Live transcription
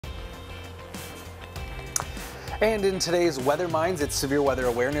And in today's Weather Minds, it's Severe Weather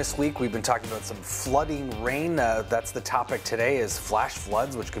Awareness Week. We've been talking about some flooding rain. That's the topic today, is flash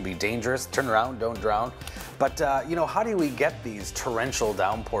floods, which can be dangerous. Turn around, don't drown. But, how do we get these torrential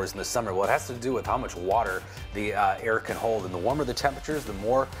downpours in the summer? Well, it has to do with how much water the air can hold. And the warmer the temperatures, the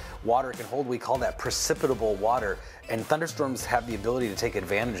more water it can hold. We call that precipitable water. And thunderstorms have the ability to take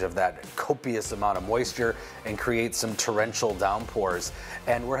advantage of that copious amount of moisture and create some torrential downpours.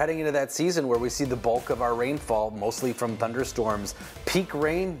 And we're heading into that season where we see the bulk of our rainfall, mostly from thunderstorms. Peak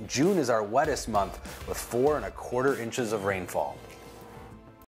rain, June is our wettest month with 4¼ inches of rainfall.